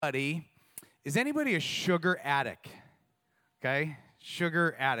Buddy, is anybody a sugar addict? Okay,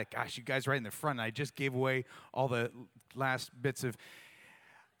 sugar addict. Gosh, you guys right in the front. I just gave away all the last bits of.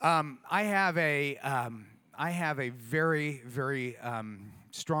 I have a very, very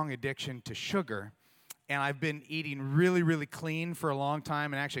strong addiction to sugar, and I've been eating really, really clean for a long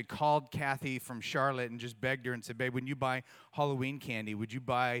time. And actually called Kathy from Charlotte and just begged her and said, "Babe, when you buy Halloween candy, would you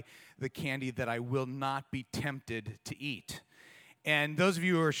buy the candy that I will not be tempted to eat?" And those of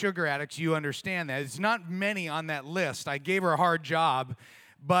you who are sugar addicts, you understand that. It's not many on that list. I gave her a hard job,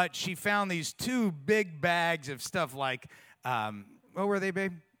 but she found these two big bags of stuff like, what were they,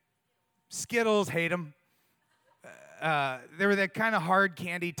 babe? Skittles, hate them. They were that kind of hard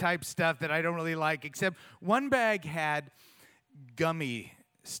candy type stuff that I don't really like, except one bag had gummy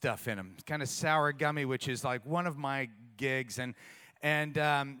stuff in them, kind of sour gummy, which is like one of my gigs. And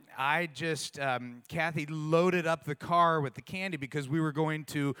I just, Kathy loaded up the car with the candy because we were going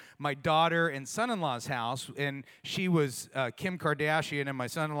to my daughter and son-in-law's house, and she was Kim Kardashian and my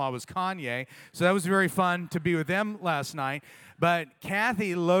son-in-law was Kanye. So that was very fun to be with them last night. But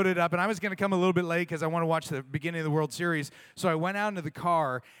Kathy loaded up, and I was going to come a little bit late because I want to watch the beginning of the World Series. So I went out into the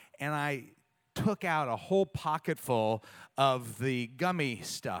car, and I took out a whole pocket full of the gummy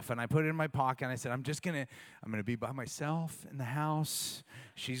stuff, and I put it in my pocket, and I said, I'm gonna be by myself in the house.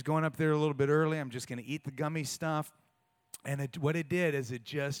 She's going up there a little bit early. I'm just gonna eat the gummy stuff. And what it did is it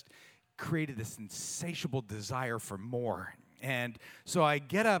just created this insatiable desire for more. And so I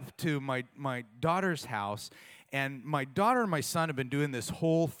get up to my daughter's house, and my daughter and my son have been doing this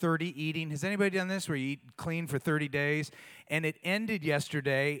Whole30 eating. Has anybody done this where you eat clean for 30 days? And it ended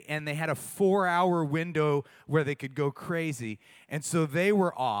yesterday, and they had a 4-hour window where they could go crazy. And so they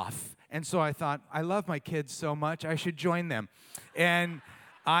were off. And so I thought, I love my kids so much, I should join them. And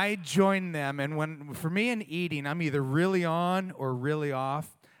I joined them. And for me in eating, I'm either really on or really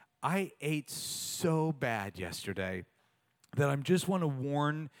off. I ate so bad yesterday that I just want to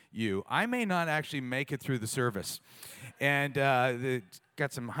warn you, I may not actually make it through the service. And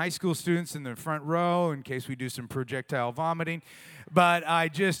got some high school students in the front row in case we do some projectile vomiting. But I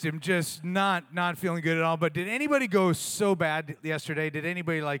just am just not feeling good at all. But did anybody go so bad yesterday? Did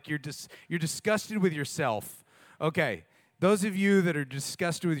anybody you're disgusted with yourself? Okay, those of you that are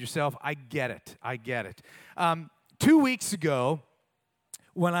disgusted with yourself, I get it. 2 weeks ago,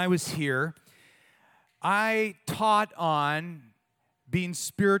 when I was here, I taught on being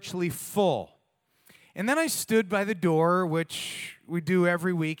spiritually full. And then I stood by the door, which we do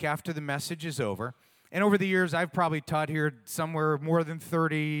every week after the message is over. And over the years, I've probably taught here somewhere more than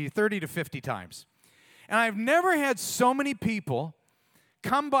 30 to 50 times. And I've never had so many people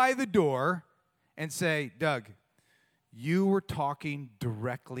come by the door and say, "Doug, you were talking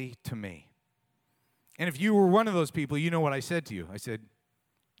directly to me." And if you were one of those people, you know what I said to you. I said,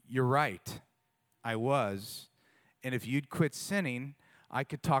 "You're right. I was, and if you'd quit sinning, I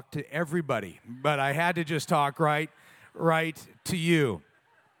could talk to everybody, but I had to just talk right to you."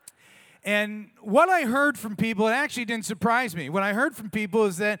 And what I heard from people, it actually didn't surprise me. What I heard from people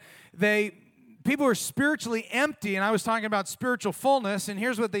is that people are spiritually empty, and I was talking about spiritual fullness, and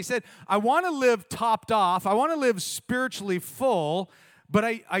here's what they said. I want to live topped off. I want to live spiritually full, but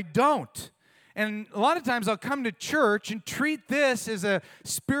I don't. And a lot of times I'll come to church and treat this as a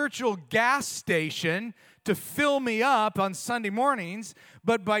spiritual gas station to fill me up on Sunday mornings,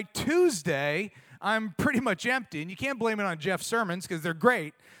 but by Tuesday, I'm pretty much empty. And you can't blame it on Jeff's sermons because they're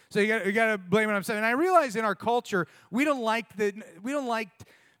great. So you got to blame it on something. And I realize in our culture, we don't like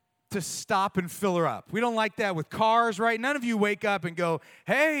to stop and fill her up. We don't like that with cars, right? None of you wake up and go,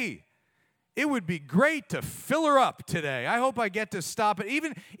 "Hey, it would be great to fill her up today. I hope I get to stop it."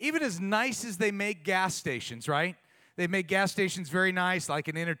 Even as nice as they make gas stations, right? They make gas stations very nice, like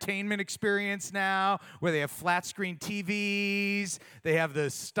an entertainment experience now, where they have flat screen TVs. They have the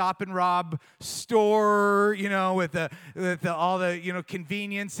Stop and Rob store, with all the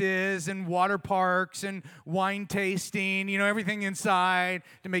conveniences and water parks and wine tasting, everything inside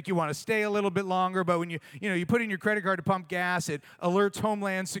to make you want to stay a little bit longer. But when you put in your credit card to pump gas, it alerts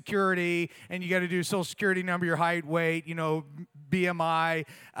Homeland Security, and you got to do Social Security number, your height, weight, BMI,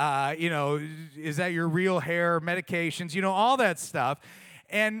 is that your real hair, medications, all that stuff.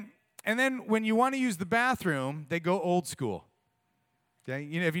 And then when you want to use the bathroom, they go old school.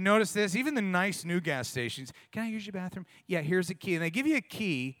 Okay? Have you noticed this? Even the nice new gas stations, "Can I use your bathroom?" "Yeah, here's a key." And they give you a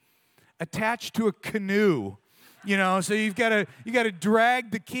key attached to a canoe. So you got to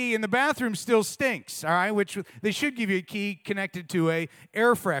drag the key, and the bathroom still stinks, all right, which they should give you a key connected to a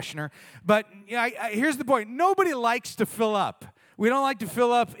air freshener. But here's the point. Nobody likes to fill up. We don't like to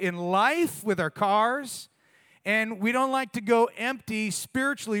fill up in life with our cars, And we don't like to go empty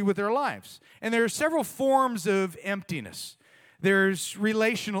spiritually with our lives. And there are several forms of emptiness. There's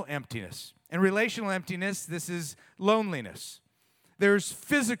relational emptiness. And relational emptiness, this is loneliness. There's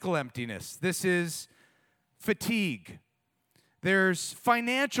physical emptiness. This is fatigue. There's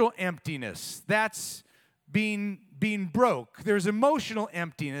financial emptiness. That's being broke. There's emotional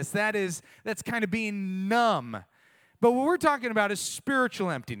emptiness. That's kind of being numb. But what we're talking about is spiritual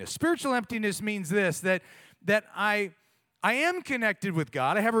emptiness. Spiritual emptiness means this, that I am connected with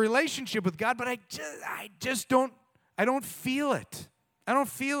God. I have a relationship with God, but I don't feel it. I don't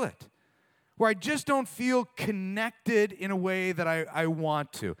feel it. Where I just don't feel connected in a way that I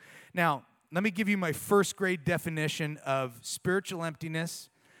want to. Now, let me give you my first grade definition of spiritual emptiness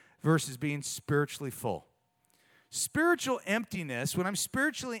versus being spiritually full. Spiritual emptiness, when I'm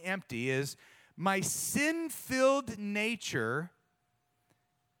spiritually empty, is my sin-filled nature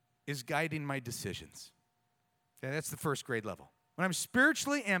is guiding my decisions. Okay, that's the first grade level. When I'm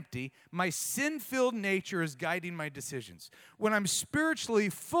spiritually empty, my sin-filled nature is guiding my decisions. When I'm spiritually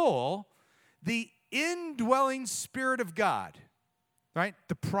full, the indwelling Spirit of God, right?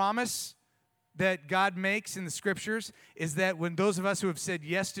 The promise that God makes in the Scriptures is that when those of us who have said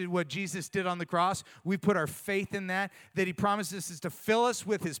yes to what Jesus did on the cross, we put our faith in that He promises us to fill us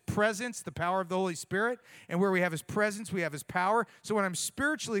with His presence, the power of the Holy Spirit, and where we have His presence, we have His power. So when I'm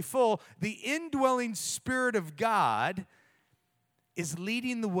spiritually full, the indwelling Spirit of God is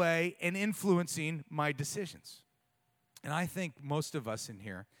leading the way and influencing my decisions. And I think most of us in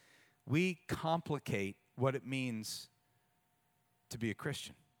here, we complicate what it means to be a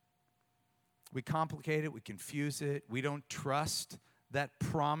Christian. We complicate it, we confuse it, we don't trust that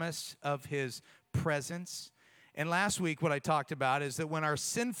promise of His presence. And last week what I talked about is that when our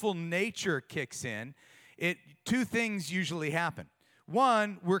sinful nature kicks in, two things usually happen.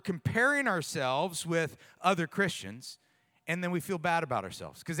 One, we're comparing ourselves with other Christians, and then we feel bad about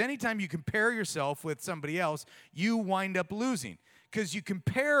ourselves. Because anytime you compare yourself with somebody else, you wind up losing. Because you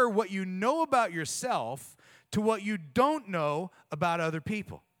compare what you know about yourself to what you don't know about other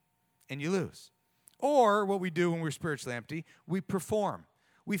people. And you lose. Or what we do when we're spiritually empty, we perform.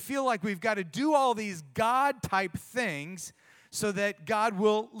 We feel like we've got to do all these God-type things so that God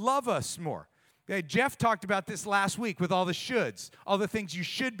will love us more. Okay, Jeff talked about this last week with all the shoulds, all the things you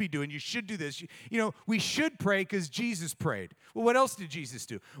should be doing. You should do this. We should pray because Jesus prayed. Well, what else did Jesus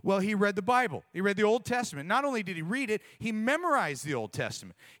do? Well, He read the Bible. He read the Old Testament. Not only did He read it, He memorized the Old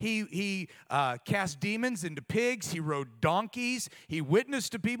Testament. He cast demons into pigs. He rode donkeys. He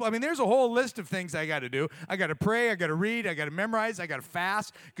witnessed to people. I mean, there's a whole list of things I got to do. I got to pray. I got to read. I got to memorize. I got to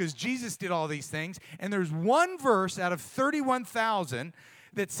fast because Jesus did all these things. And there's one verse out of 31,000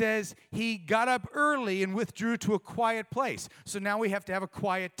 that says He got up early and withdrew to a quiet place. So now we have to have a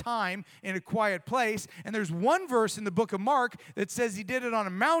quiet time in a quiet place. And there's one verse in the book of Mark that says He did it on a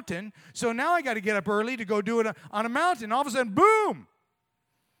mountain. So now I got to get up early to go do it on a mountain. All of a sudden, boom!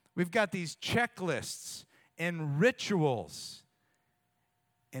 We've got these checklists and rituals.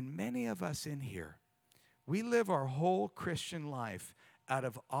 And many of us in here, we live our whole Christian life out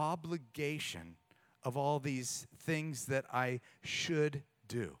of obligation of all these things that I should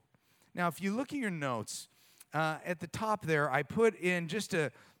do. Now, if you look at your notes, at the top there, I put in just a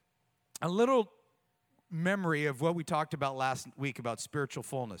little memory of what we talked about last week about spiritual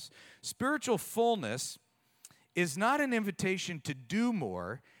fullness. Spiritual fullness is not an invitation to do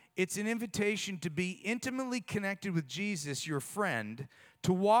more. It's an invitation to be intimately connected with Jesus, your friend,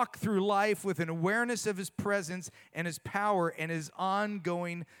 to walk through life with an awareness of His presence and His power and His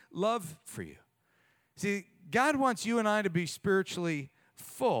ongoing love for you. See, God wants you and I to be spiritually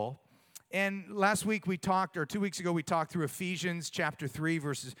full. And last week we talked, or 2 weeks ago, we talked through Ephesians chapter 3,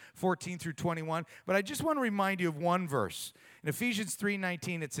 verses 14 through 21. But I just want to remind you of one verse. In Ephesians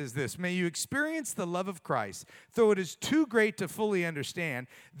 3:19, it says this: "May you experience the love of Christ, though it is too great to fully understand.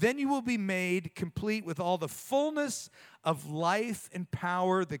 Then you will be made complete with all the fullness of life and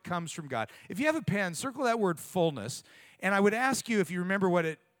power that comes from God." If you have a pen, circle that word fullness. And I would ask you if you remember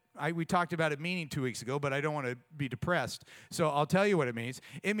what we talked about it meaning 2 weeks ago, but I don't want to be depressed. So I'll tell you what it means.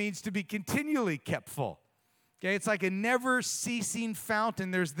 It means to be continually kept full. Okay, it's like a never-ceasing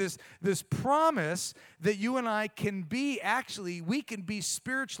fountain. There's this promise that you and I can be, we can be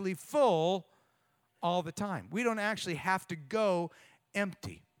spiritually full all the time. We don't actually have to go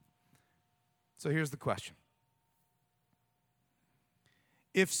empty. So here's the question.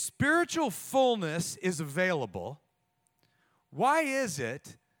 If spiritual fullness is available, why is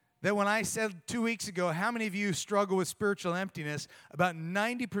it that when I said 2 weeks ago, how many of you struggle with spiritual emptiness, about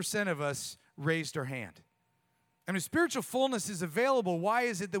 90% of us raised our hand? I mean, spiritual fullness is available. Why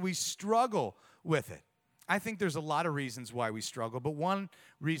is it that we struggle with it? I think there's a lot of reasons why we struggle, but one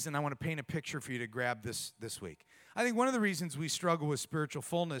reason I want to paint a picture for you to grab this week. I think one of the reasons we struggle with spiritual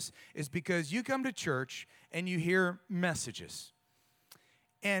fullness is because you come to church and you hear messages.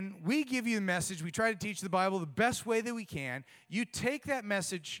 And we give you the message. We try to teach the Bible the best way that we can. You take that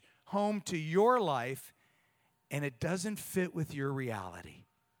message home to your life, and it doesn't fit with your reality.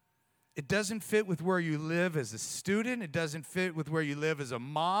 It doesn't fit with where you live as a student. It doesn't fit with where you live as a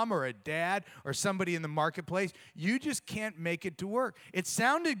mom or a dad or somebody in the marketplace. You just can't make it to work. It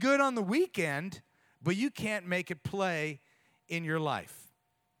sounded good on the weekend, but you can't make it play in your life.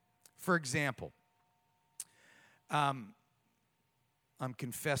 For example, I'm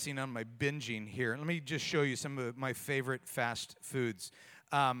confessing on my binging here. Let me just show you some of my favorite fast foods.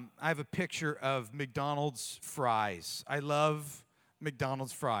 I have a picture of McDonald's fries. I love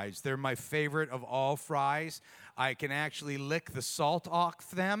McDonald's fries. They're my favorite of all fries. I can actually lick the salt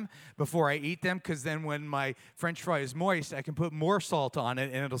off them before I eat them, because then when my French fry is moist, I can put more salt on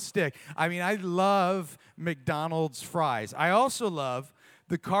it and it'll stick. I mean, I love McDonald's fries. I also love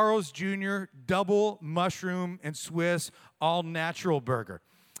the Carl's Jr. double mushroom and Swiss all-natural burger.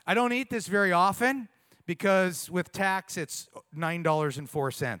 I don't eat this very often because with tax, it's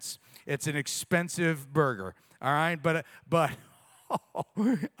 $9.04. It's an expensive burger, all right? But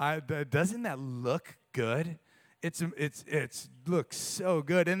doesn't that look good? It's looks so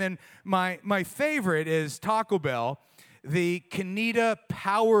good. And then my favorite is Taco Bell, the Canita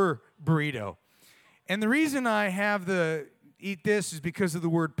Power Burrito. And the reason I have eat this is because of the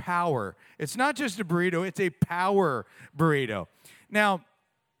word power. It's not just a burrito, it's a power burrito. Now,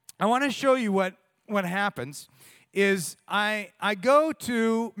 I want to show you what happens is I go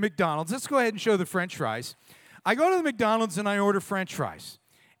to McDonald's. Let's go ahead and show the French fries. I go to the McDonald's and I order French fries.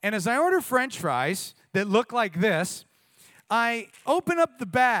 And as I order French fries that look like this, I open up the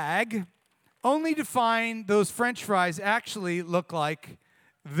bag only to find those French fries actually look like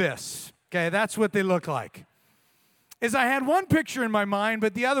this. Okay, that's what they look like. Is I had one picture in my mind,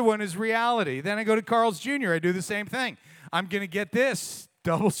 but the other one is reality. Then I go to Carl's Jr. I do the same thing. I'm going to get this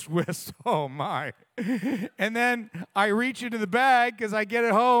double Swiss. Oh, my. And then I reach into the bag because I get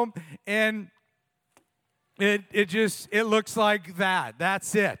it home, and it looks like that.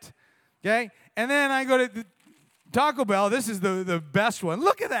 That's it. Okay? And then I go to Taco Bell. This is the best one.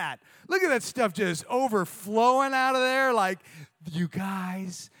 Look at that. Look at that stuff just overflowing out of there. Like, you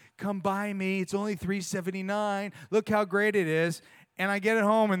guys, come by me. It's only $3.79. Look how great it is. And I get it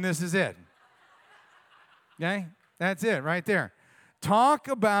home, and this is it. Okay? That's it right there. Talk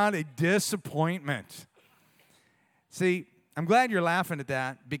about a disappointment. See, I'm glad you're laughing at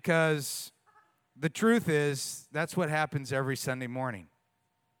that, because the truth is that's what happens every Sunday morning.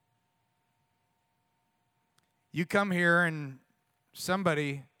 You come here and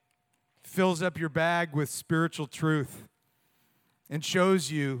somebody fills up your bag with spiritual truth and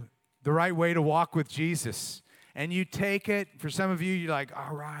shows you the right way to walk with Jesus. And you take it. For some of you, you're like,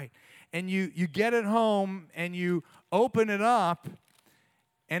 all right. And you get it home and you open it up,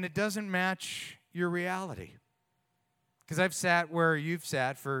 and it doesn't match your reality. Because I've sat where you've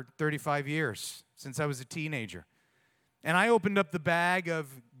sat for 35 years, since I was a teenager. And I opened up the bag of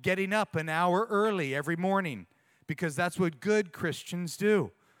getting up an hour early every morning, because that's what good Christians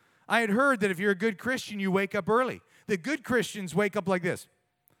do. I had heard that if you're a good Christian, you wake up early. The good Christians wake up like this.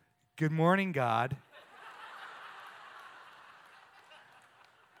 Good morning, God.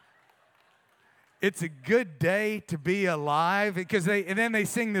 It's a good day to be alive, because and then they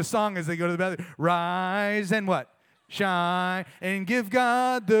sing this song as they go to the bathroom. Rise and what? Shine and give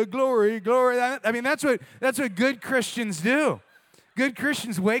God the glory, glory. I mean, that's what good Christians do. Good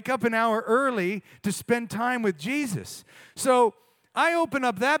Christians wake up an hour early to spend time with Jesus. So I open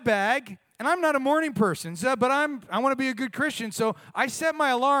up that bag, and I'm not a morning person, but I want to be a good Christian, so I set my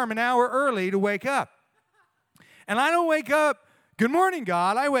alarm an hour early to wake up. And I don't wake up, good morning,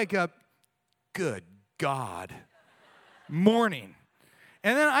 God. I wake up, good God, morning.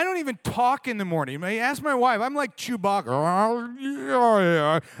 And then I don't even talk in the morning. I ask my wife, I'm like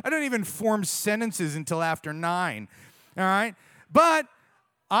Chewbacca. I don't even form sentences until after 9, all right? But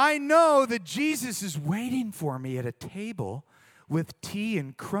I know that Jesus is waiting for me at a table with tea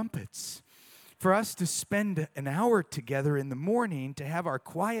and crumpets for us to spend an hour together in the morning to have our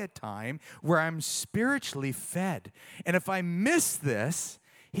quiet time where I'm spiritually fed. And if I miss this,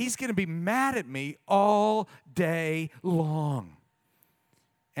 he's going to be mad at me all day long.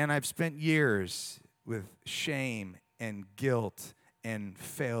 And I've spent years with shame and guilt and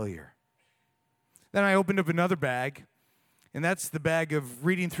failure. Then I opened up another bag, and that's the bag of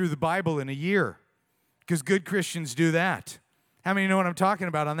reading through the Bible in a year, because good Christians do that. How many know what I'm talking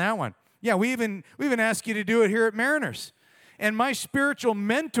about on that one? Yeah, we even ask you to do it here at Mariners. And my spiritual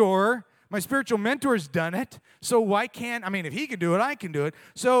mentor's done it. So why can't, if he can do it, I can do it.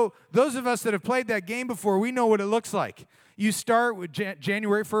 So those of us that have played that game before, we know what it looks like. You start with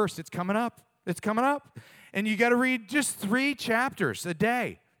January 1st. It's coming up. And you got to read just 3 chapters a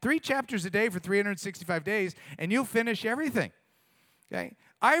day. 3 chapters a day for 365 days, and you'll finish everything. Okay?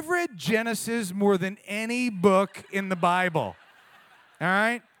 I've read Genesis more than any book in the Bible. All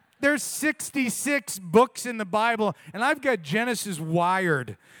right? There's 66 books in the Bible, and I've got Genesis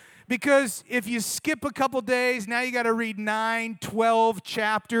wired. Because if you skip a couple days, now you got to read 9, 12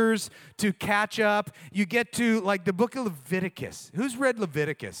 chapters to catch up. You get to, like, the book of Leviticus. Who's read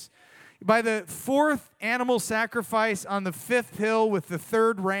Leviticus? By the 4th animal sacrifice on the 5th hill with the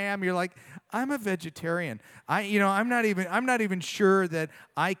 3rd ram, you're like, I'm a vegetarian. I'm not even sure that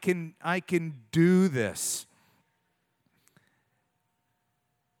I can do this.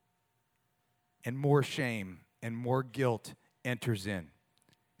 And more shame and more guilt enters in.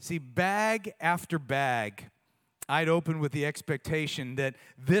 See, bag after bag, I'd open with the expectation that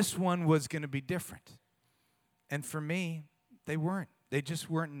this one was going to be different. And for me, they weren't. They just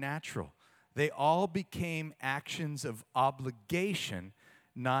weren't natural. They all became actions of obligation,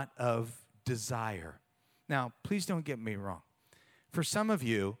 not of desire. Now, please don't get me wrong. For some of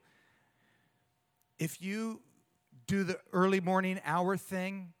you, if you do the early morning hour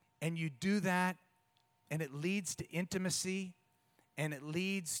thing, and you do that, and it leads to intimacy, and it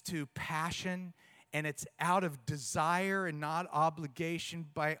leads to passion, and it's out of desire and not obligation,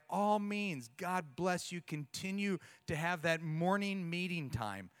 by all means, God bless you. Continue to have that morning meeting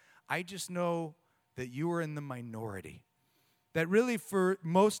time. I just know that you are in the minority. That really for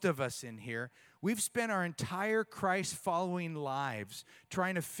most of us in here, we've spent our entire Christ-following lives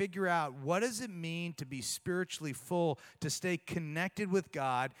trying to figure out what does it mean to be spiritually full, to stay connected with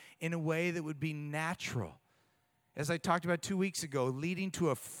God in a way that would be natural. As I talked about 2 weeks ago, leading to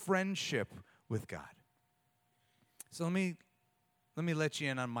a friendship with God. So let me let you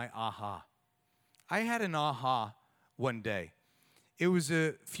in on my aha. I had an aha one day. It was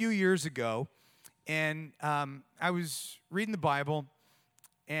a few years ago, and I was reading the Bible,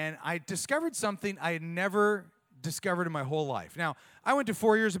 and I discovered something I had never discovered in my whole life. Now, I went to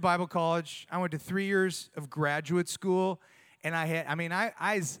 4 years of Bible college. I went to 3 years of graduate school, and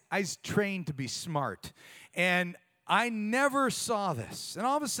I was trained to be smart. And I never saw this. And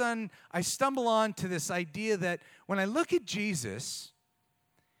all of a sudden, I stumble on to this idea that when I look at Jesus,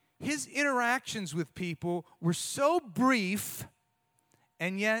 his interactions with people were so brief,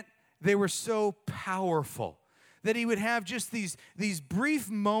 and yet they were so powerful. That he would have just these brief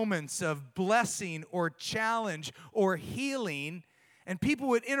moments of blessing or challenge or healing, and people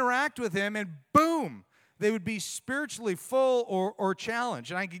would interact with him, and boom, they would be spiritually full or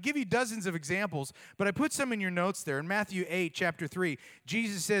challenged. And I could give you dozens of examples, but I put some in your notes there. In Matthew 8, chapter 3,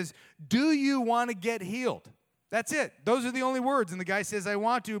 Jesus says, "Do you want to get healed?" That's it. Those are the only words. And the guy says, "I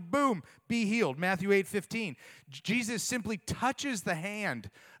want to." Boom, be healed. Matthew 8:15. Jesus simply touches the hand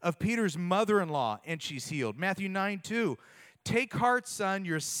of Peter's mother-in-law, and she's healed. Matthew 9:2. "Take heart, son,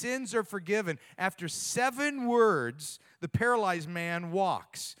 your sins are forgiven." After 7 words, the paralyzed man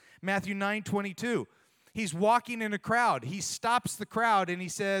walks. Matthew 9:22. He's walking in a crowd. He stops the crowd, and he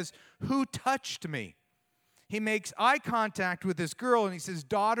says, "Who touched me?" He makes eye contact with this girl, and he says,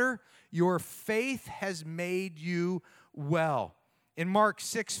 "Daughter, your faith has made you well." In Mark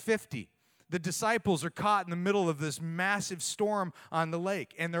 6:50, the disciples are caught in the middle of this massive storm on the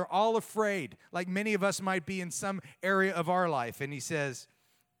lake, and they're all afraid, like many of us might be in some area of our life. And he says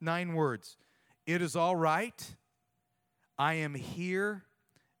 9 words, "It is all right. I am here.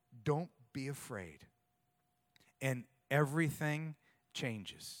 Don't be afraid." And everything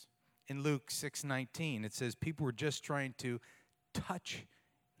changes. In Luke 6:19, it says people were just trying to touch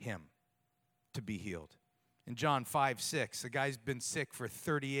him to be healed. In John 5:6, the guy's been sick for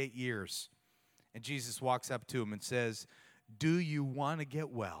 38 years. And Jesus walks up to him and says, "Do you want to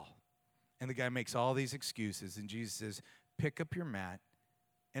get well?" And the guy makes all these excuses. And Jesus says, "Pick up your mat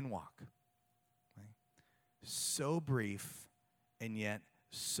and walk." Okay? So brief and yet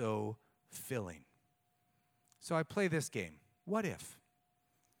so filling. So I play this game. What if?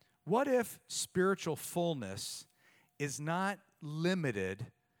 What if spiritual fullness is not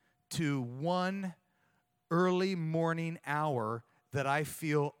limited to one early morning hour that I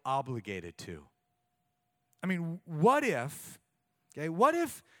feel obligated to? What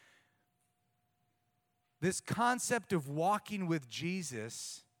if this concept of walking with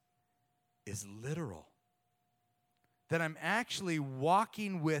Jesus is literal? That I'm actually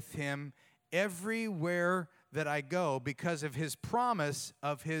walking with him everywhere that I go because of his promise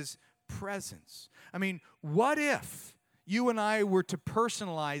of his presence. I mean, what if you and I were to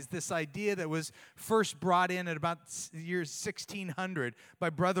personalize this idea that was first brought in at about the year 1600 by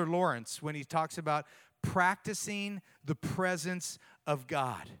Brother Lawrence when he talks about practicing the presence of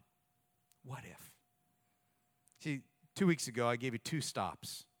God? What if? See, 2 weeks ago, I gave you 2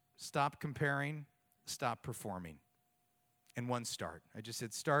 stops. Stop comparing, stop performing. And 1 start. I just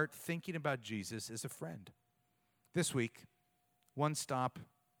said, start thinking about Jesus as a friend. This week, 1 stop,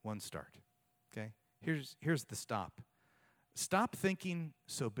 1 start. Okay? Here's the stop. Stop thinking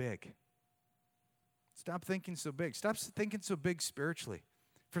so big. Stop thinking so big. Stop thinking so big spiritually.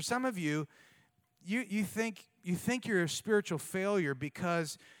 For some of you, you think you're a spiritual failure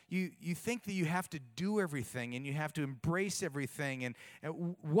because you think that you have to do everything and you have to embrace everything. And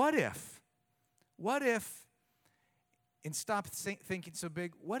what if, and stop thinking so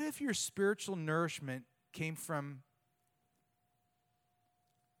big, what if your spiritual nourishment came from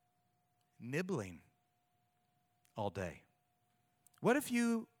nibbling all day? What if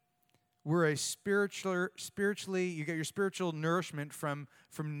you were a spiritually, you got your spiritual nourishment from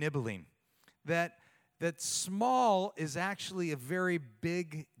nibbling? That small is actually a very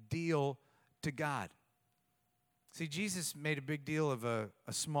big deal to God. See, Jesus made a big deal of a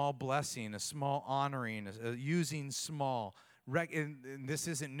small blessing, a small honoring, using small. And this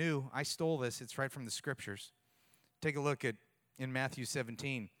isn't new. I stole this. It's right from the Scriptures. Take a look in Matthew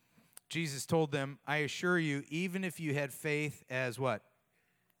 17. Jesus told them, I assure you, even if you had faith as what?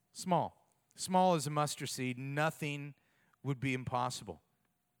 Small. Small as a mustard seed, nothing would be impossible.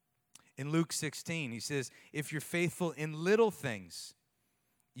 In Luke 16, he says, if you're faithful in little things,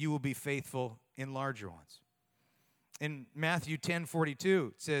 you will be faithful in larger ones. In Matthew 10:42,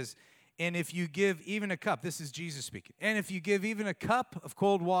 it says, and if you give even a cup, this is Jesus speaking, and if you give even a cup of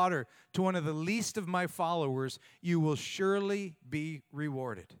cold water to one of the least of my followers, you will surely be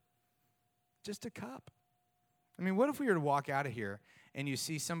rewarded. Just a cup. I mean, what if we were to walk out of here and you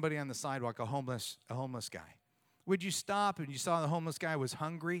see somebody on the sidewalk, a homeless guy? Would you stop and you saw the homeless guy was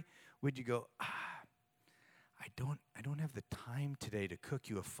hungry? Would you go, I don't have the time today to cook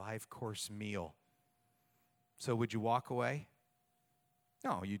you a 5-course meal. So would you walk away?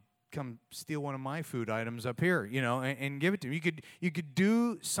 No, you'd come steal one of my food items up here, and give it to me. You could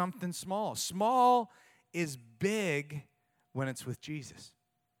do something small. Small is big when it's with Jesus.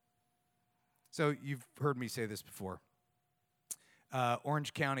 So you've heard me say this before.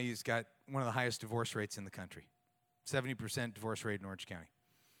 Orange County's got one of the highest divorce rates in the country. 70% divorce rate in Orange County.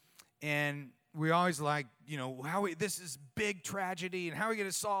 And we always this is big tragedy, and how are we going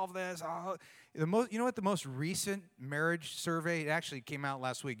to solve this? You know what the most recent marriage survey, it actually came out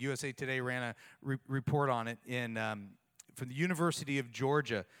last week. USA Today ran a report on it from the University of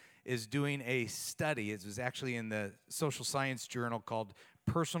Georgia is doing a study. It was actually in the social science journal called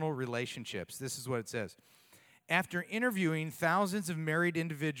Personal Relationships. This is what it says. After interviewing thousands of married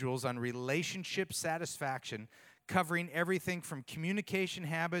individuals on relationship satisfaction, covering everything from communication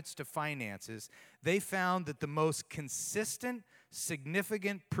habits to finances, they found that the most consistent,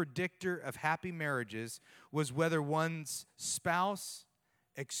 significant predictor of happy marriages was whether one's spouse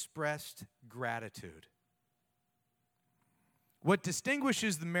expressed gratitude. What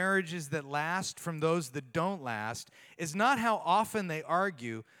distinguishes the marriages that last from those that don't last is not how often they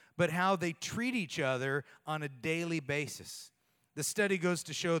argue, but how they treat each other on a daily basis. The study goes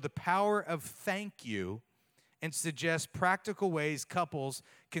to show the power of thank you and suggests practical ways couples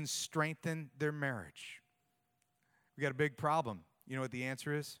can strengthen their marriage. We got a big problem. You know what the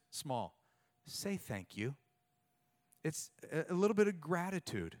answer is? Small. Say thank you. It's a little bit of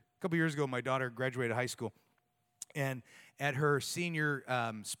gratitude. A couple years ago, my daughter graduated high school. And at her senior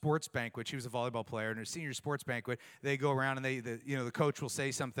sports banquet, she was a volleyball player, and her senior sports banquet, they go around and the coach will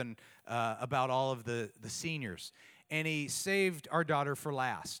say something about all of the seniors. And he saved our daughter for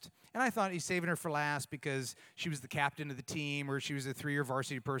last. And I thought he's saving her for last because she was the captain of the team or she was a 3-year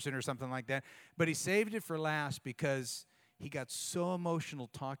varsity person or something like that. But he saved it for last because he got so emotional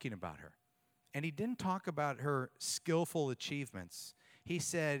talking about her. And he didn't talk about her skillful achievements. He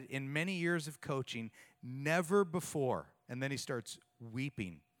said, in many years of coaching, never before, and then he starts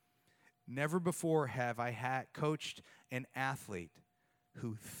weeping, never before have I coached an athlete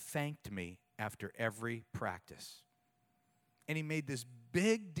who thanked me after every practice. And he made this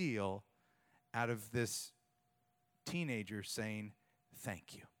big deal out of this teenager saying,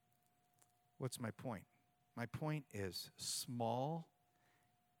 thank you. What's my point? My point is small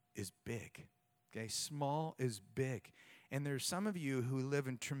is big. Okay, small is big. And there's some of you who live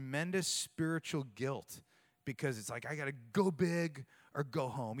in tremendous spiritual guilt because it's like, I got to go big or go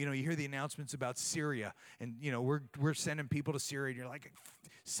home. You hear the announcements about Syria, and, we're sending people to Syria, and you're like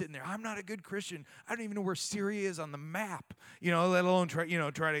sitting there, I'm not a good Christian. I don't even know where Syria is on the map, let alone try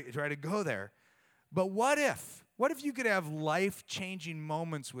to go there. But what if you could have life-changing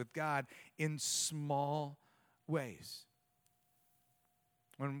moments with God in small ways?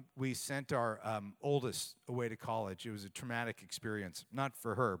 When we sent our oldest away to college, it was a traumatic experience, not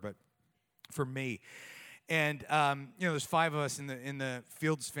for her, but for me. And there's 5 of us in the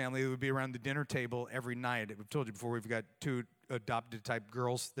Fields family that would be around the dinner table every night. I've told you before, we've got 2 adopted type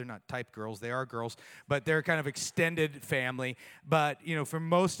girls. They're not type girls, they are girls, but they're kind of extended family. But for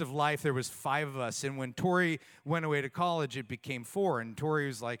most of life, there was 5 of us. And when Tori went away to college, it became 4. And Tori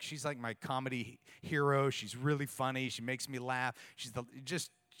was like, she's like my comedy hero. She's really funny. She makes me laugh. She's we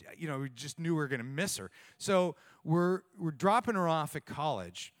just knew we were going to miss her. So we're dropping her off at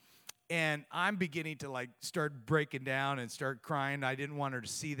college. And I'm beginning to start breaking down and start crying. I didn't want her to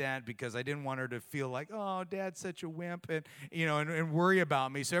see that because I didn't want her to feel like, oh, Dad's such a wimp, and and worry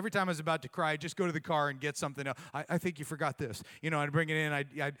about me. So every time I was about to cry, I'd just go to the car and get something else. I think you forgot this. I'd bring it in.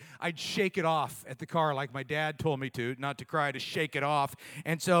 I'd shake it off at the car like my dad told me to, not to cry, to shake it off.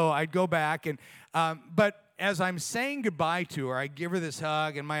 And so I'd go back and but as I'm saying goodbye to her, I give her this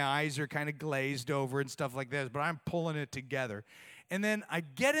hug, and my eyes are kind of glazed over and stuff like this, but I'm pulling it together. And then I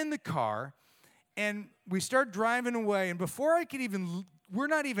get in the car, and we start driving away. And before I could we're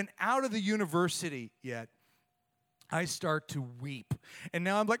not even out of the university yet, I start to weep. And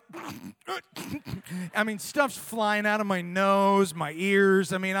now I'm like, stuff's flying out of my nose, my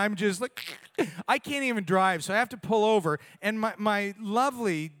ears. I'm just like, I can't even drive, so I have to pull over. And my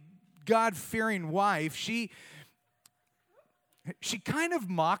lovely, God-fearing wife, she kind of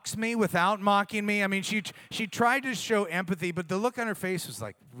mocks me without mocking me. She tried to show empathy, but the look on her face was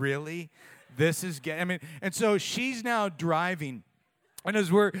like, really? This is and so she's now driving. And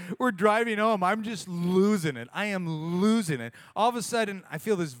as we're driving home, I'm just losing it. I am losing it. All of a sudden, I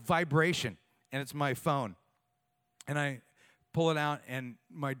feel this vibration, and it's my phone. And I pull it out, and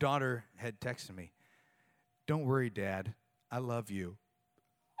my daughter had texted me, "Don't worry, Dad. I love you."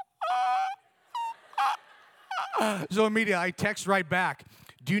 So immediately I text right back,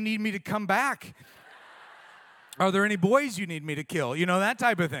 "Do you need me to come back? Are there any boys you need me to kill?" That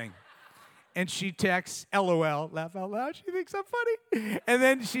type of thing. And she texts, LOL, laugh out loud. She thinks I'm funny. And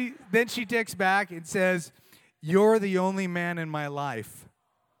then she texts back and says, "You're the only man in my life."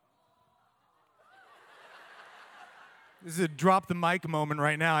 This is a drop the mic moment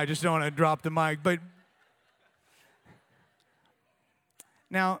right now. I just don't want to drop the mic. But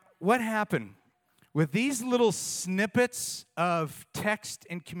now, what happened? With these little snippets of text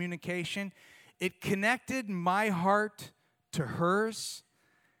and communication, it connected my heart to hers.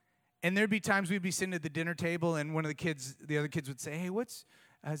 And there'd be times we'd be sitting at the dinner table, and the other kids would say, "Hey,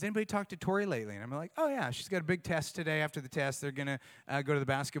 has anybody talked to Tori lately?" And I'm like, "Oh yeah, she's got a big test today. After the test, they're gonna go to the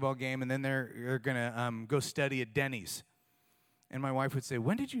basketball game, and then they're gonna go study at Denny's." And my wife would say,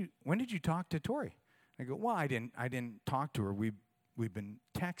 "When did you talk to Tori?" I go, "Well, I didn't talk to her. We've been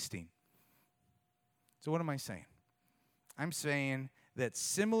texting." So what am I saying? I'm saying that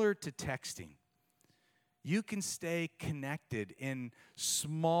similar to texting, you can stay connected in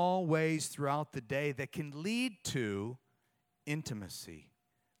small ways throughout the day that can lead to intimacy,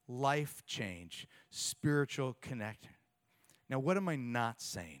 life change, spiritual connection. Now, what am I not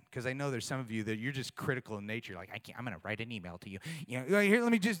saying? Because I know there's some of you that you're just critical in nature. Like, I'm going to write an email to you. Here,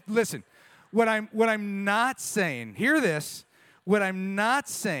 let me just listen. What I'm not saying, hear this. What I'm not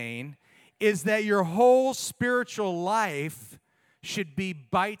saying is that your whole spiritual life should be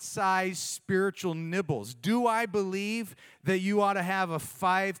bite-sized spiritual nibbles. Do I believe that you ought to have a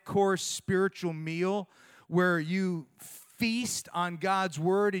 5-course spiritual meal where you feast on God's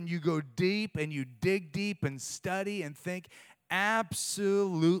word and you go deep and you dig deep and study and think?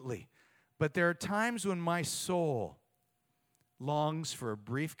 Absolutely. But there are times when my soul longs for a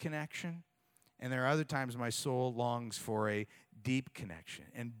brief connection, and there are other times my soul longs for a deep connection.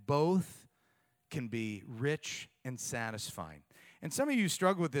 And both can be rich and satisfying. And some of you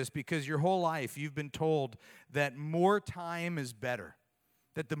struggle with this because your whole life you've been told that more time is better,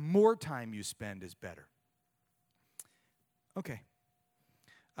 that the more time you spend is better. Okay.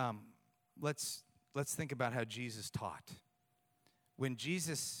 Let's think about how Jesus taught. Now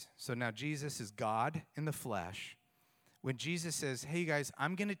Jesus is God in the flesh. When Jesus says, "Hey guys,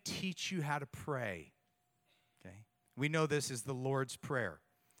 I'm going to teach you how to pray." Okay? We know this is the Lord's Prayer.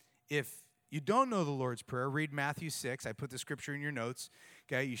 If you don't know the Lord's Prayer, read Matthew 6. I put the scripture in your notes.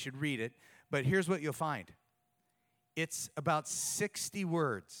 Okay, you should read it. But here's what you'll find. It's about 60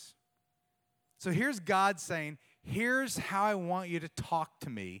 words. So here's God saying, here's how I want you to talk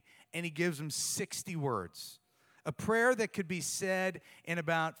to me. And he gives them 60 words. A prayer that could be said in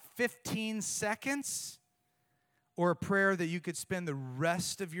about 15 seconds, or a prayer that you could spend the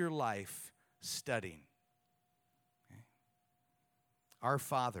rest of your life studying. Okay? Our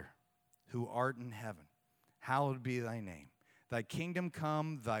Father, who art in heaven, hallowed be thy name. Thy kingdom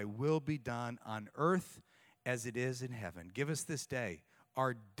come, thy will be done on earth as it is in heaven. Give us this day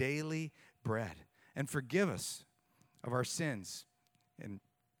our daily bread, and forgive us of our sins, and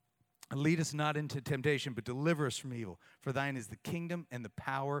lead us not into temptation, but deliver us from evil. For thine is the kingdom and the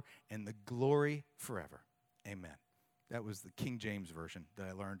power and the glory forever. Amen. That was the King James Version that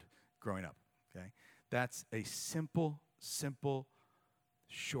I learned growing up. Okay, that's a simple,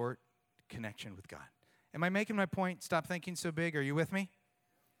 short connection with God. Am I making my point? Stop thinking so big. Are you with me?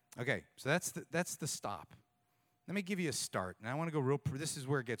 Okay, so that's the stop. Let me give you a start, and I want to go this is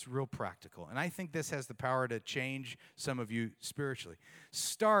where it gets real practical, and I think this has the power to change some of you spiritually.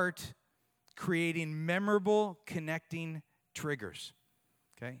 Start creating memorable, connecting triggers,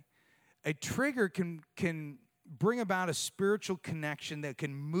 okay? A trigger can bring about a spiritual connection that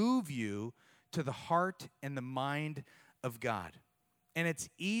can move you to the heart and the mind of God. And it's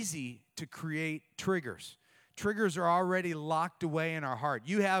easy to create triggers. Triggers are already locked away in our heart.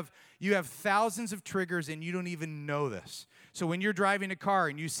 You have thousands of triggers and you don't even know this. So when you're driving a car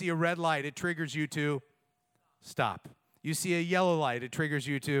and you see a red light, it triggers you to stop. You see a yellow light, it triggers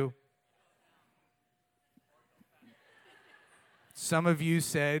you to. Some of you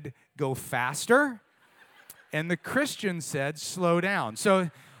said go faster, and the Christian said slow down.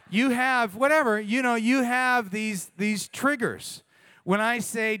 So you have you have these triggers. When I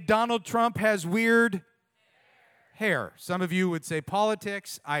say Donald Trump has weird hair, some of you would say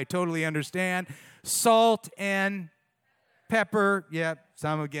politics. I totally understand. Salt and pepper. Yeah,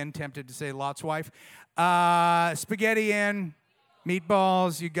 some again tempted to say Lot's wife. Spaghetti and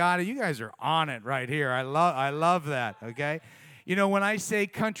meatballs. You got it. You guys are on it right here. I love that. Okay. You know, when I say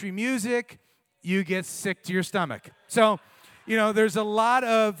country music, you get sick to your stomach. So, there's a lot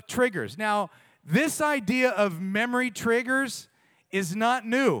of triggers. Now, this idea of memory triggers is not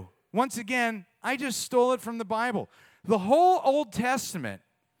new. Once again, I just stole it from the Bible. The whole Old Testament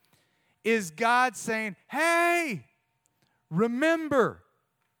is God saying, hey, remember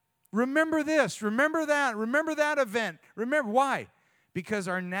this, remember that event. Remember, why? Because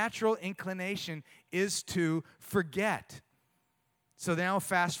our natural inclination is to forget. So now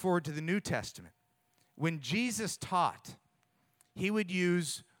fast forward to the New Testament. When Jesus taught, he would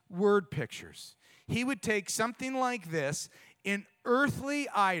use word pictures. He would take something like this, an earthly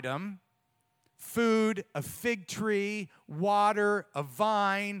item, food, a fig tree, water, a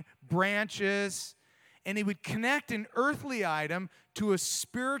vine, branches, and he would connect an earthly item to a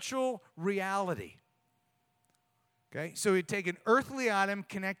spiritual reality. Okay, so he'd take an earthly item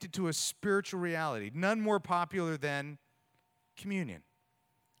connected to a spiritual reality. None more popular than communion,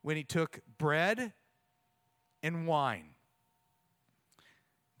 when he took bread and wine.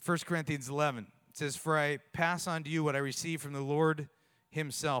 1 Corinthians 11 says, for I pass on to you what I received from the Lord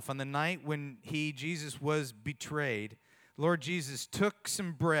himself. On the night when Jesus was betrayed, Lord Jesus took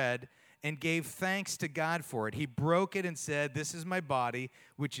some bread and gave thanks to God for it. He broke it and said, this is my body,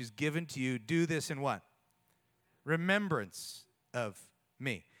 which is given to you. Do this in what? Remembrance of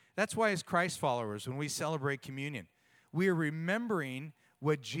me. That's why as Christ followers, when we celebrate communion, we are remembering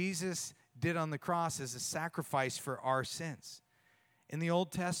what Jesus did on the cross as a sacrifice for our sins. In the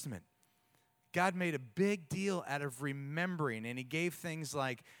Old Testament, God made a big deal out of remembering, and he gave things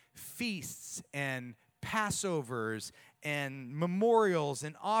like feasts and Passovers and memorials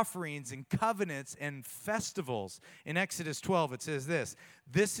and offerings and covenants and festivals. In Exodus 12, it says this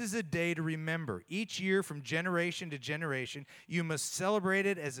is a day to remember. Each year from generation to generation, you must celebrate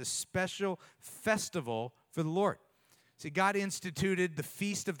it as a special festival for the Lord. See, God instituted the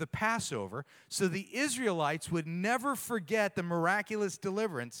feast of the Passover so the Israelites would never forget the miraculous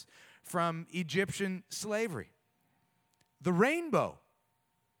deliverance from Egyptian slavery. The rainbow.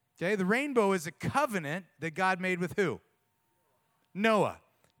 Okay, the rainbow is a covenant that God made with who? Noah.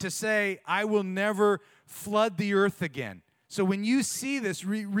 To say, I will never flood the earth again. So when you see this,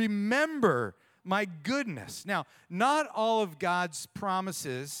 remember my goodness. Now, not all of God's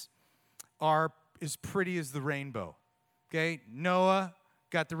promises are as pretty as the rainbow. Okay, Noah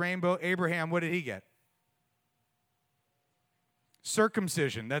got the rainbow. Abraham, what did he get?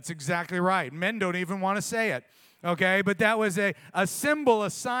 Circumcision. That's exactly right. Men don't even want to say it. Okay, but that was a symbol, a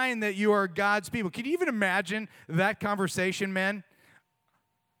sign that you are God's people. Can you even imagine that conversation, men?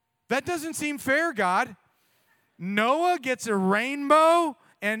 That doesn't seem fair, God. Noah gets a rainbow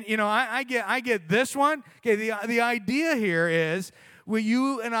And, I get this one. Okay, the idea here is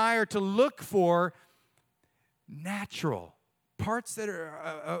you and I are to look for natural parts that are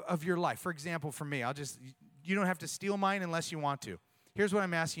of your life. For example, for me, you don't have to steal mine unless you want to. Here's what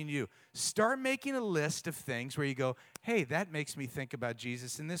I'm asking you. Start making a list of things where you go, hey, that makes me think about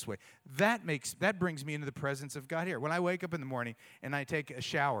Jesus in this way. That brings me into the presence of God here. When I wake up in the morning and I take a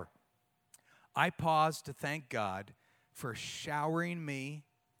shower, I pause to thank God for showering me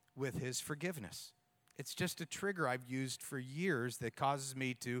with his forgiveness. It's just a trigger I've used for years that causes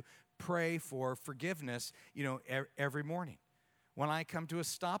me to pray for forgiveness, every morning. When I come to a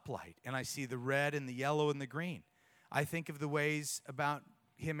stoplight and I see the red and the yellow and the green, I think of the ways about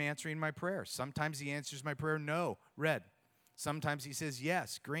him answering my prayers. Sometimes he answers my prayer, no, red. Sometimes he says,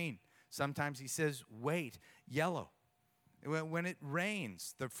 yes, green. Sometimes he says, wait, yellow. When it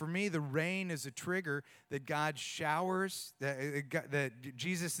rains, for me, the rain is a trigger that God showers, that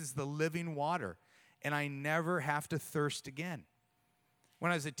Jesus is the living water, and I never have to thirst again.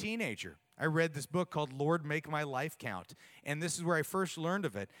 When I was a teenager, I read this book called Lord, Make My Life Count, and this is where I first learned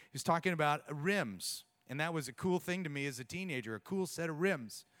of it. He was talking about rims, and that was a cool thing to me as a teenager, a cool set of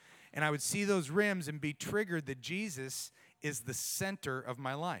rims. And I would see those rims and be triggered that Jesus is the center of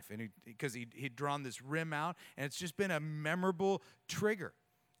my life. And because he'd drawn this rim out, and it's just been a memorable trigger.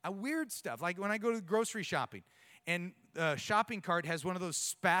 Weird stuff, like when I go to grocery shopping, and the shopping cart has one of those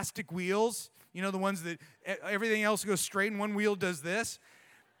spastic wheels, the ones that everything else goes straight and one wheel does this.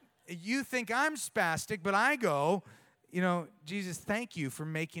 You think I'm spastic, but I go, Jesus, thank you for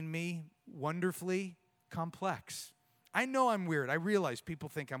making me wonderfully complex. I know I'm weird. I realize people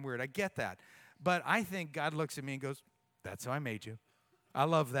think I'm weird. I get that. But I think God looks at me and goes, that's how I made you. I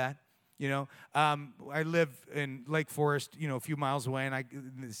love that. I live in Lake Forest, a few miles away, and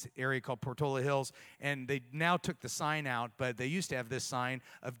in this area called Portola Hills, and they now took the sign out, but they used to have this sign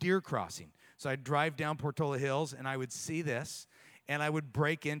of deer crossing. So I'd drive down Portola Hills, and I would see this, and I would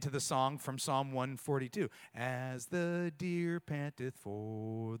break into the song from Psalm 142. As the deer panteth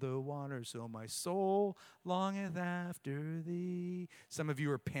for the water, so my soul longeth after thee. Some of you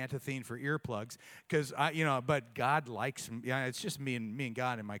are pantothene for earplugs, because but God likes me. Yeah, it's just me and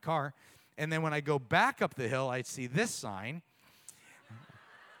God in my car. And then when I go back up the hill, I'd see this sign,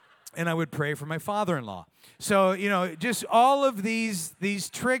 and I would pray for my father-in-law. So just all of these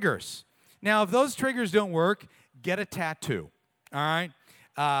triggers. Now, if those triggers don't work, get a tattoo. All right.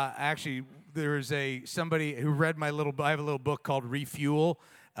 Actually, there's somebody who read I have a little book called Refuel,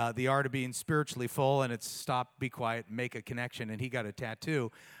 The Art of Being Spiritually Full, and it's Stop, Be Quiet, Make a Connection. And he got a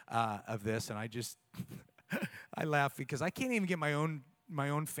tattoo of this, and I just, I laugh because I can't even get my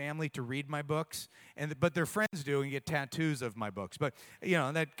own family to read my books, but their friends do and get tattoos of my books. But,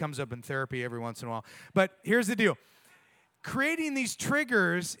 that comes up in therapy every once in a while. But here's the deal. Creating these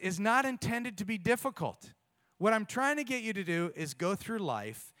triggers is not intended to be difficult. What I'm trying to get you to do is go through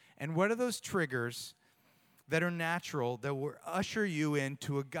life, and what are those triggers that are natural that will usher you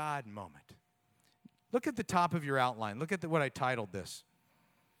into a God moment? Look at the top of your outline. Look at what I titled this.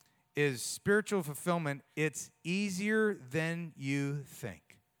 Is spiritual fulfillment, it's easier than you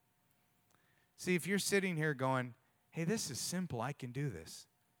think. See, if you're sitting here going, hey, this is simple, I can do this,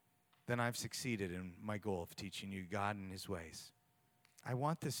 then I've succeeded in my goal of teaching you God and his ways. I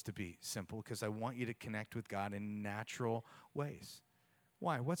want this to be simple because I want you to connect with God in natural ways.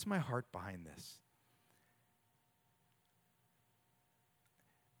 Why? What's my heart behind this?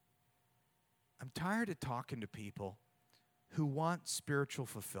 I'm tired of talking to people who want spiritual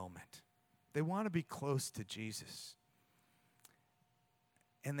fulfillment. They want to be close to Jesus.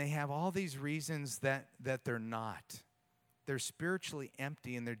 And they have all these reasons that they're not. They're spiritually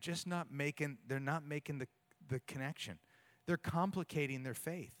empty, and they're not making the connection. They're complicating their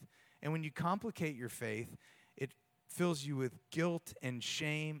faith. And when you complicate your faith, it fills you with guilt and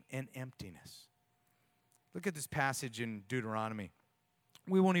shame and emptiness. Look at this passage in Deuteronomy.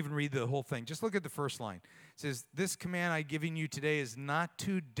 We won't even read the whole thing. Just look at the first line. It says, this command I'm giving you today is not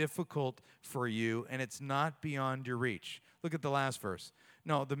too difficult for you, and it's not beyond your reach. Look at the last verse.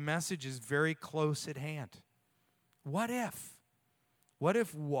 No, the message is very close at hand. What if? What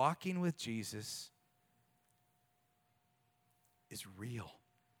if walking with Jesus is real?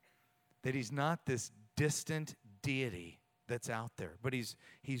 That he's not this distant deity that's out there, but he's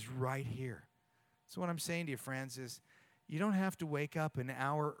right here. So what I'm saying to you, friends, is you don't have to wake up an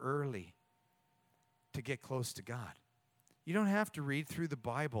hour early to get close to God. You don't have to read through the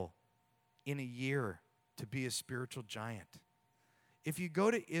Bible in a year to be a spiritual giant. If you go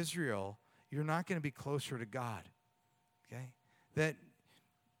to Israel, you're not going to be closer to God. Okay? That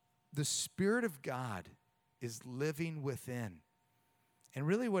the Spirit of God is living within. And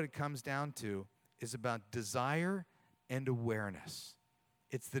really what it comes down to is about desire and awareness.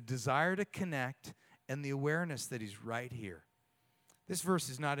 It's the desire to connect and the awareness that he's right here. This verse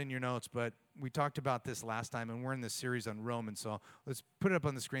is not in your notes, but we talked about this last time, and we're in this series on Romans, so let's put it up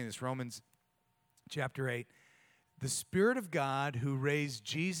on the screen. This Romans chapter 8. The Spirit of God who raised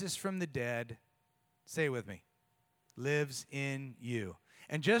Jesus from the dead, say it with me, lives in you.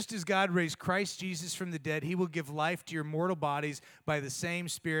 And just as God raised Christ Jesus from the dead, he will give life to your mortal bodies by the same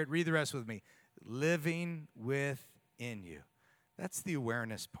Spirit, read the rest with me, living within you. That's the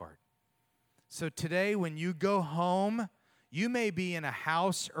awareness part. So today when you go home, you may be in a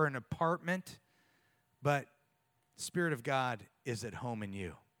house or an apartment, but the Spirit of God is at home in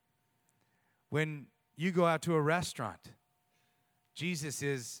you. When you go out to a restaurant, Jesus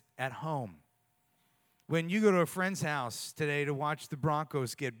is at home. When you go to a friend's house today to watch the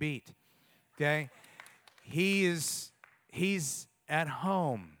Broncos get beat, okay, he's at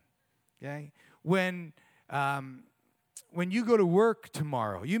home, okay? When you go to work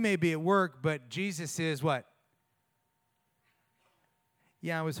tomorrow, you may be at work, but Jesus is what?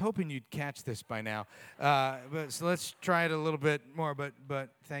 Yeah, I was hoping you'd catch this by now. So let's try it a little bit more, but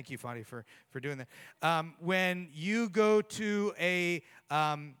thank you, Fadi, for doing that. When you go to a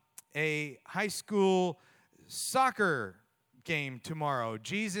high school soccer game tomorrow,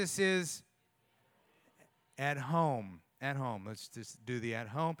 Jesus is at home. At home. Let's just do the at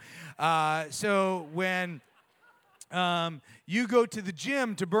home. So when you go to the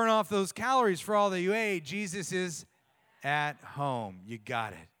gym to burn off those calories for all that you ate, Jesus is at home. You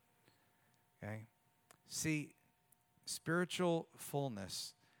got it. Okay? See, spiritual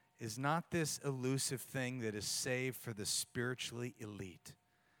fullness is not this elusive thing that is saved for the spiritually elite.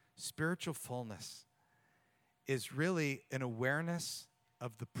 Spiritual fullness is really an awareness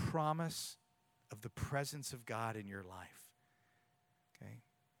of the promise of the presence of God in your life. Okay?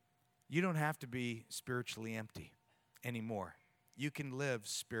 You don't have to be spiritually empty anymore. You can live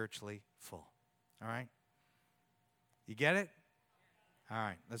spiritually full. All right? You get it? All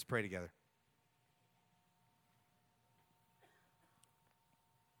right, let's pray together.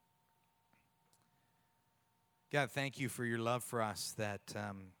 God, thank you for your love for us, that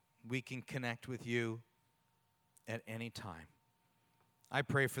we can connect with you at any time. I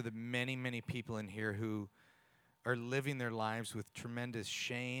pray for the many, many people in here who are living their lives with tremendous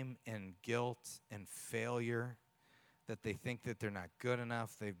shame and guilt and failure, that they think that they're not good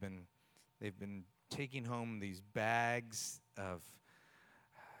enough. They've been taking home these bags of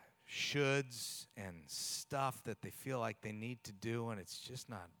shoulds and stuff that they feel like they need to do, and it's just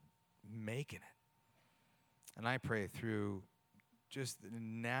not making it. And I pray through just the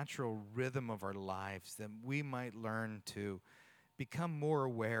natural rhythm of our lives that we might learn to become more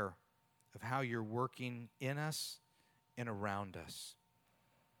aware of how you're working in us and around us.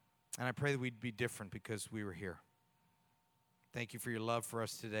 And I pray that we'd be different because we were here. Thank you for your love for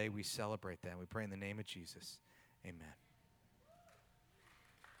us today. We celebrate that. We pray in the name of Jesus. Amen.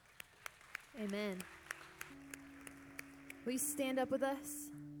 Amen. Will you stand up with us?